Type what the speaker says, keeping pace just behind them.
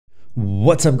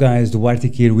What's up guys, Duarte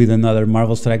here with another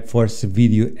Marvel Strike Force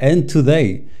video, and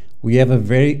today we have a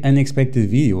very unexpected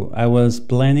video. I was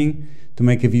planning to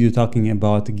make a video talking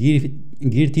about Gear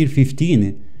Tier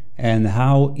 15 and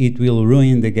how it will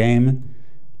ruin the game,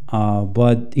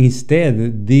 but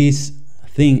instead this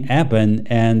thing happened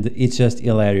and it's just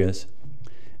hilarious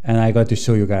and I got to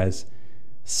show you guys.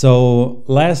 So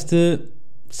last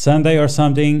Sunday or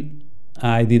something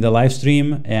I did a live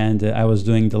stream and I was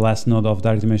doing the last node of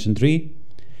Dark Dimension 3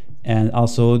 and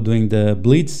also doing the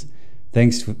Blitz.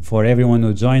 Thanks for everyone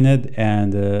who joined it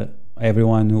and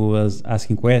everyone who was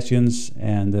asking questions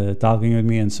and talking with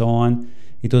me and so on.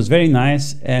 It was very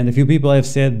nice, and a few people have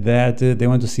said that they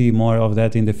want to see more of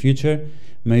that in the future.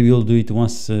 Maybe we'll do it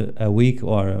once a week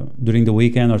or during the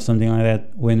weekend or something like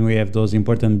that when we have those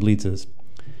important blitzes.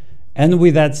 And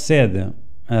with that said,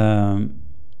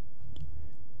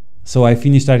 so I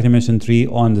finished Dark Dimension 3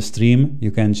 on the stream, you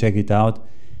can check it out.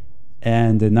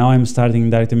 And now I'm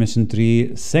starting Dark Dimension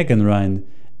 3 second run,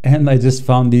 and I just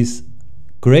found this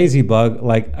crazy bug.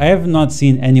 Like, I have not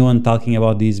seen anyone talking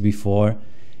about this before,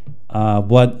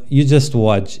 but you just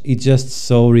watch. It's just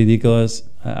so ridiculous,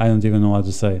 I don't even know what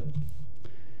to say.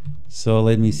 So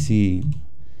let me see,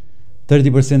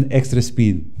 30% extra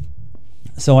speed.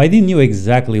 So I didn't know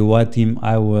exactly what team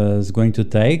I was going to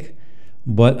take,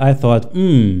 but I thought,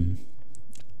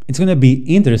 it's gonna be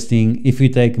interesting if we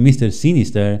take Mr.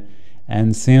 Sinister,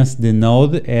 and since the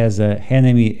node has a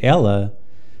enemy Hela,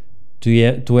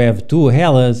 to have two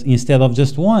Helas instead of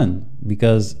just one,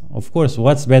 because of course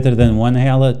what's better than one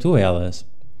Hela, two Helas.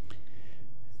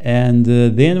 And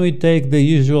then we take the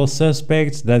usual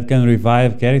suspects that can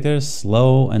revive characters,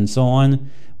 slow and so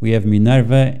on. We have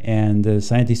Minerva and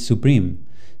Scientist Supreme.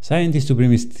 Scientist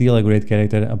Supreme is still a great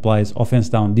character, applies offense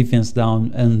down, defense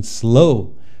down, and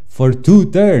slow for 2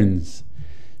 turns.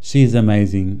 She's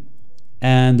amazing.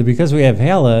 And because we have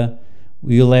Hela,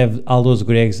 we'll have all those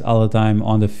Gregs all the time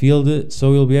on the field, so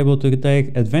we'll be able to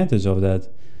take advantage of that.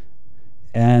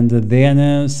 And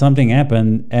then something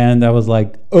happened, and I was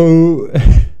like, oh,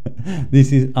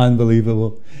 this is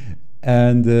unbelievable.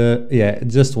 And yeah,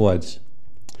 just watch.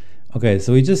 Okay,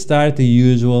 so we just start the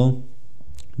usual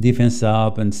defense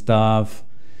up and stuff.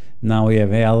 Now we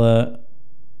have Hela.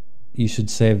 You should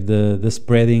save the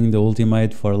spreading, the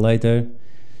ultimate for later.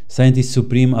 Scientist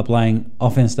Supreme applying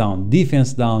offense down,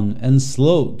 defense down, and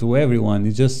slow to everyone.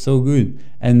 It's just so good.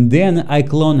 And then I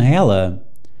clone Hela,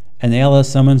 and Hela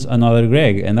summons another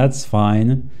Greg, and that's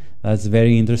fine. That's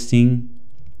very interesting.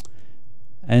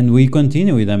 And we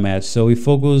continue with the match. So we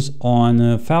focus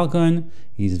on Falcon.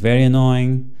 He's very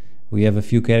annoying. We have a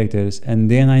few characters, and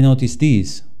then I noticed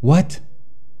this. What?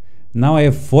 Now I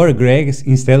have 4 Gregs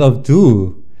instead of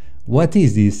 2. What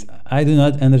is this? I do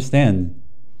not understand.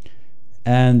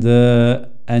 And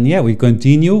yeah, we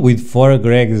continue with 4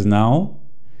 Gregs now,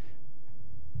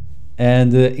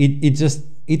 and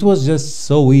it was just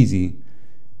so easy.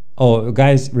 Oh,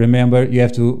 guys, remember, you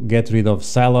have to get rid of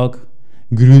Psylocke,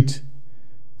 Groot,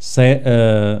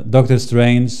 Doctor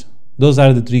Strange. Those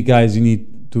are the 3 guys you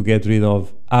need to get rid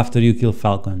of after you kill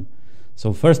Falcon.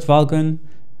 So first Falcon,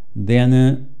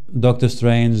 then Doctor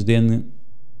Strange, then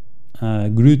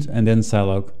Groot, and then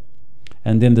Psylocke,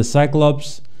 and then the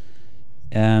Cyclops.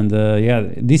 And yeah,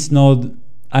 this node,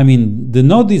 I mean, the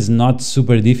node is not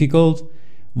super difficult,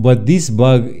 but this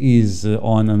bug is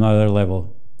on another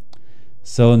level.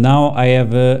 So now I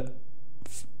have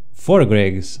 4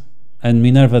 Gregs, and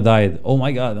Minerva died. Oh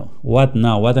my god, what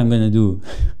now? What I'm gonna do?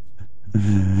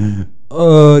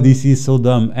 Oh, this is so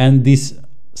dumb. And this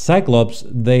Cyclops,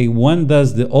 one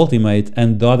does the ultimate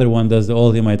and the other one does the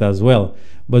ultimate as well.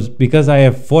 But because I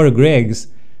have 4 Gregs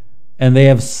and they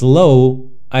have slow,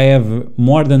 I have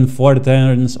more than 4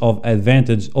 turns of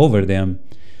advantage over them.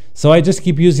 So I just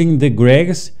keep using the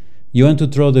Gregs. You want to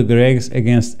throw the Gregs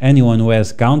against anyone who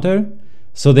has counter,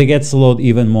 so they get slowed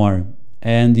even more.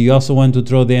 And you also want to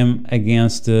throw them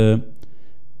against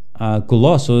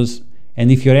Colossus, and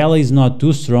if your ally is not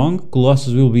too strong,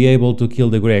 Colossus will be able to kill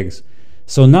the Gregs.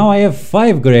 So now I have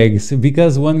 5 Gregs,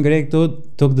 because 1 Greg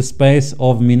took the space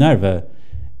of Minerva.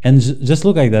 And just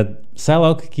look like that,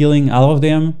 Psylocke killing all of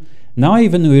them. Now I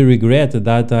even regret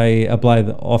that I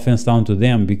applied offense down to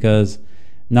them, because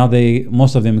now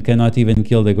most of them cannot even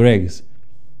kill the Gregs.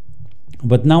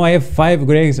 But now I have 5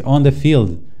 Gregs on the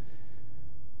field.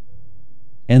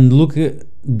 And look,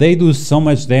 they do so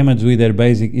much damage with their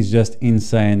basic, it's just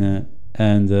insane.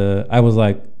 And I was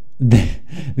like,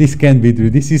 this can't be true.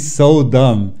 This is so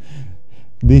dumb.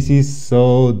 This is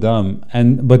so dumb.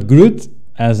 But Groot,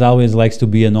 as always, likes to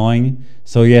be annoying,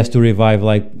 so he has to revive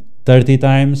like 30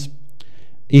 times.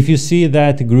 if you see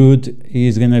that Groot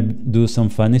is gonna do some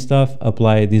funny stuff,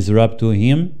 apply Disrupt to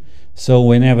him. So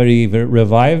whenever he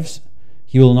revives,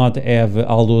 he will not have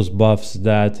all those buffs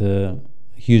that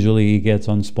usually he gets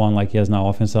on spawn, like he has now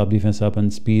offense up, defense up,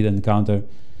 and speed and counter.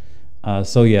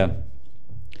 So yeah.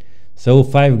 So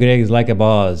 5 Gregs like a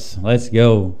boss. Let's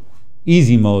go.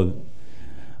 Easy mode.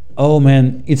 Oh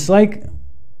man, it's like,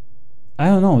 I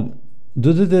don't know.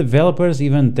 Do the developers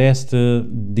even test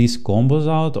these combos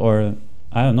out, or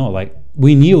I don't know? Like,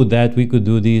 we knew that we could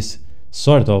do this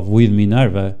sort of with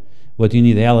Minerva, but you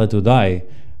need Hela to die.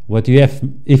 What you have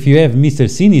if you have Mr.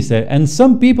 Sinister, and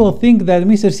some people think that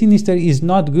Mr. Sinister is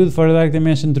not good for Dark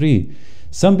Dimension 3.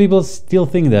 Some people still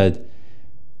think that.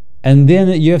 And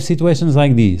then you have situations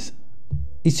like these.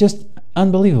 It's just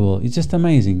unbelievable. It's just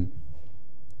amazing.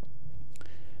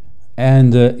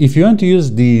 And if you want to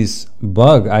use this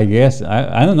bug, I guess,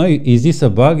 I don't know, is this a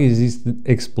bug? Is this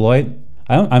exploit?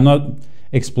 I'm not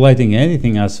exploiting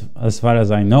anything as far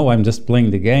as I know. I'm just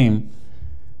playing the game.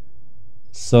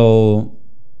 So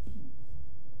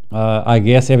I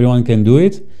guess everyone can do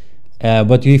it.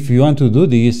 But if you want to do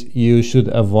this, you should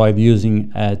avoid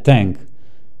using a tank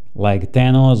like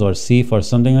Thanos or Sif or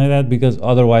something like that, because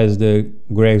otherwise the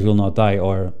Gregs will not die,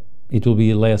 or it will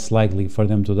be less likely for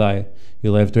them to die.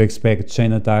 You'll have to expect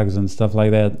chain attacks and stuff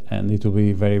like that, and it will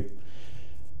be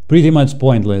pretty much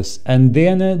pointless. And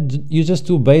then you just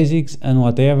do basics and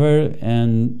whatever,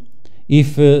 and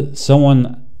if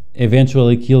someone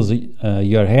eventually kills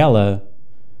your Hela,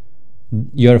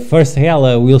 your first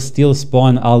Hela will still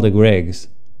spawn all the Gregs.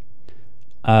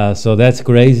 So that's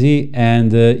crazy.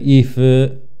 And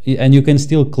and you can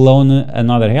still clone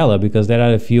another Hela, because there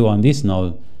are a few on this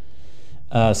node.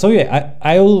 So yeah,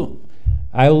 I will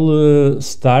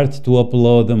start to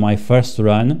upload my first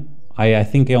run. I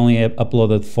think I only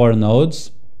uploaded 4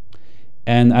 nodes,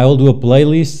 and I will do a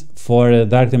playlist for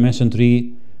Dark Dimension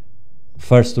 3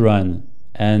 first run,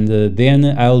 and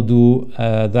then I'll do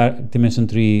Dark Dimension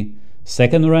 3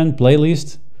 second run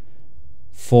playlist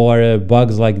for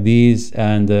bugs like these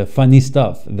and funny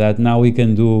stuff that now we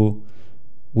can do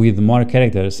with more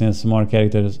characters, since more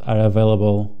characters are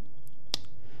available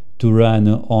to run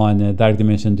on Dark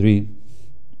Dimension 3.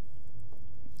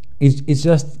 It's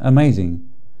just amazing.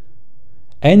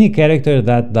 Any character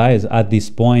that dies at this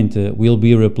point will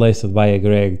be replaced by a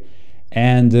Greg,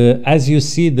 and as you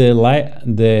see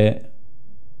the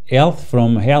health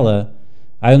from Hela,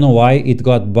 I don't know why it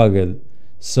got bugged.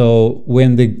 So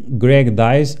when the Greg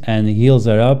dies and heals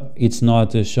her up, it's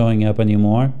not showing up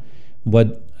anymore,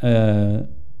 but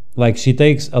like she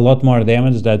takes a lot more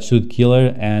damage that should kill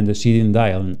her, and she didn't die,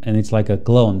 and it's like a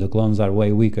clone. The clones are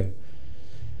way weaker.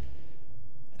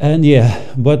 And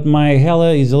yeah, but my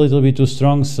Hela is a little bit too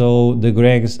strong, so the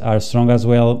Gregs are strong as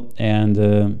well,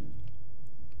 and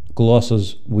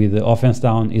Colossus with the offense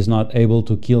down is not able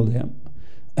to kill them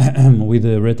with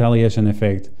the retaliation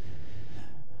effect.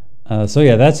 So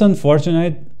yeah, that's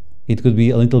unfortunate. It could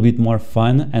be a little bit more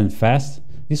fun and fast.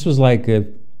 This was like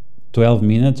 12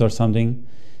 minutes or something,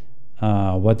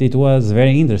 but it was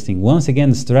very interesting. Once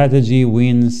again, strategy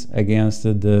wins against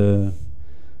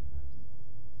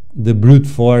the brute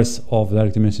force of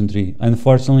Dark Dimension 3.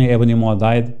 Unfortunately, Ebony Maw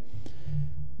died.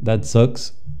 That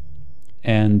sucks.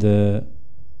 And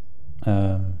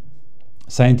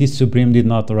Scientist Supreme did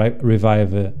not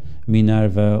revive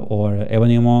Minerva or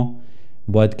Ebony Maw.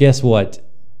 But guess what?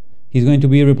 He's going to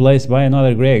be replaced by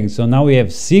another Greg. So now we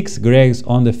have 6 Gregs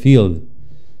on the field.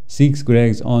 6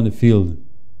 Gregs on the field.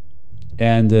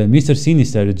 And Mr.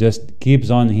 Sinister just keeps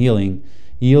on healing.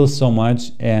 He heals so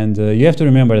much. And you have to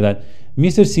remember that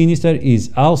Mr. Sinister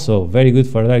is also very good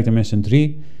for Dark Dimension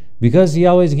 3, because he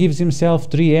always gives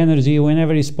himself 3 energy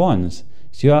whenever he spawns.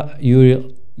 So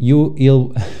you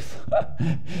will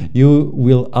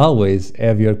always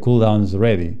have your cooldowns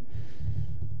ready,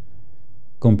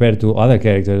 compared to other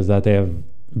characters that have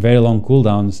very long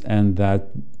cooldowns and that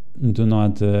do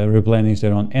not replenish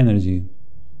their own energy.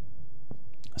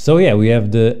 So yeah, we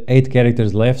have the 8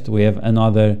 characters left. We have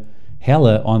another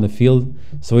Hela on the field,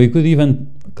 so we could even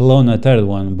clone a third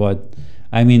one, but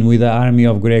I mean, with an army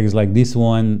of Gregs like this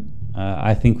one,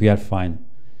 I think we are fine.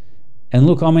 And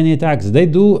look how many attacks. They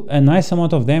do a nice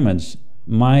amount of damage.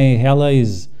 My Hela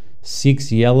is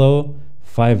 6 yellow,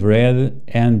 5 red,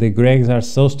 and the Gregs are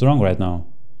so strong right now.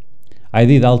 I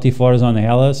did all T4s on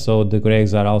Hela, so the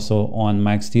Gregs are also on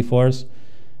max T4s.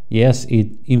 Yes, it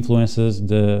influences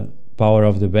the power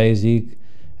of the basic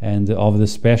and of the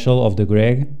special of the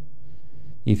Greg.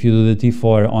 If you do the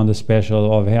T4 on the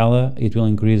special of Hela, it will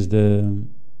increase the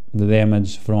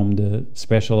damage from the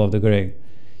special of the Greg.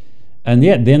 And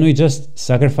yeah, then we just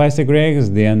sacrifice the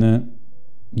Gregs, then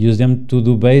use them to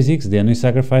do basics, then we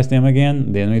sacrifice them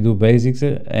again, then we do basics,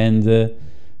 and the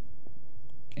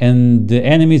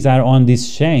enemies are on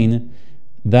this chain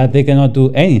that they cannot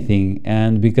do anything,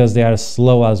 and because they are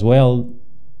slow as well,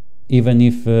 even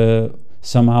if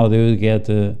somehow they will get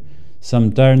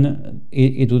some turn,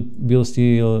 it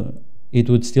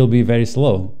would still be very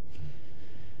slow.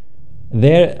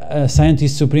 There,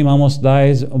 Scientist Supreme almost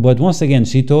dies, but once again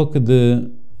she took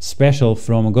the special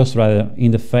from Ghost Rider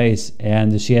in the face,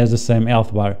 and she has the same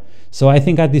health bar. So I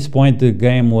think at this point the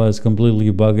game was completely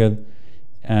bugged,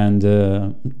 and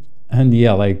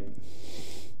yeah, like,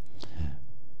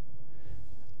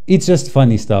 it's just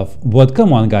funny stuff. But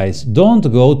come on guys, don't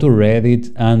go to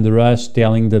Reddit and rush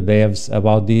telling the devs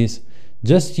about this.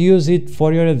 Just use it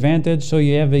for your advantage so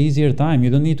you have an easier time. You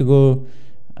don't need to go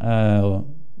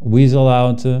weasel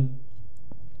out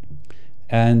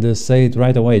and say it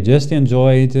right away. Just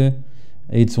enjoy it.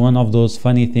 It's one of those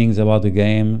funny things about the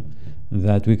game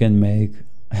that we can make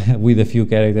with a few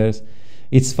characters.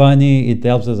 It's funny, it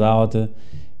helps us out,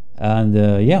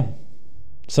 and yeah.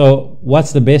 So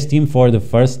what's the best team for the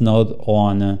first node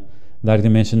on Dark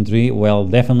Dimension 3? Well,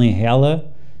 definitely Hela,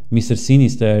 Mr.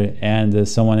 Sinister, and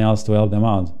someone else to help them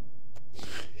out.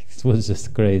 It was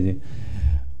just crazy.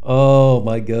 Oh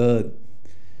my god.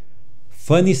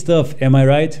 Funny stuff, am I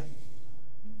right?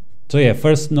 So yeah,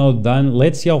 first node done.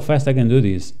 Let's see how fast I can do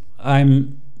this.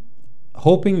 I'm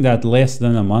hoping that less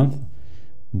than a month.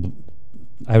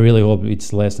 I really hope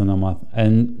it's less than a month.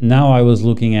 And now I was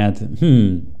looking at,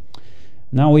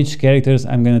 now which characters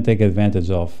I'm gonna take advantage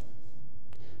of?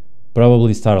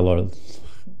 Probably Star-Lord.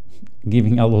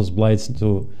 Giving all those blights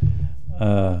to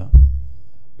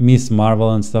Miss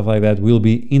Marvel and stuff like that will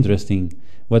be interesting.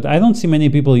 But I don't see many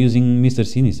people using Mr.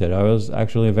 Sinister. I was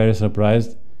actually very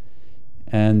surprised.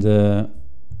 And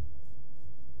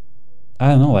I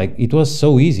don't know, like, it was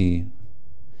so easy.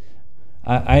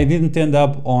 I didn't end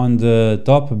up on the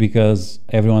top because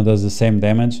everyone does the same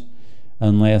damage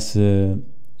unless you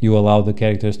allow the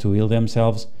characters to heal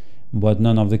themselves, but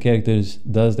none of the characters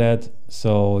does that.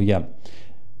 So yeah,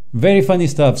 very funny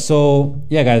stuff. So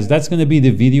yeah guys, that's gonna be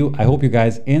the video. I hope you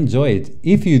guys enjoy it.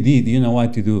 If you did, you know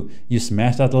what to do. You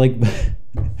smash that like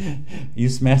you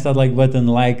smash that like button,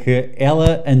 like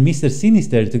Ella and Mr.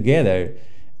 Sinister together.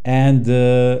 And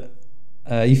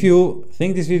if you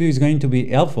think this video is going to be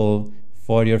helpful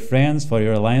for your friends, for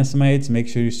your alliance mates, make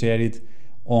sure you share it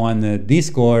on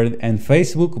Discord and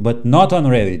Facebook, but not on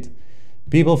Reddit.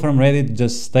 People from Reddit,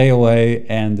 just stay away,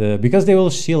 and because they will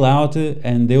chill out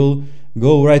and they will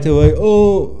go right away,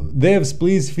 oh devs,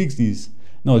 please fix this.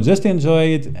 No, just enjoy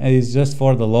it. It's just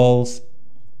for the lols.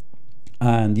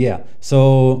 And yeah,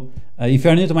 so if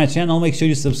you're new to my channel, make sure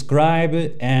you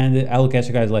subscribe, and I will catch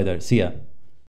you guys later. See ya.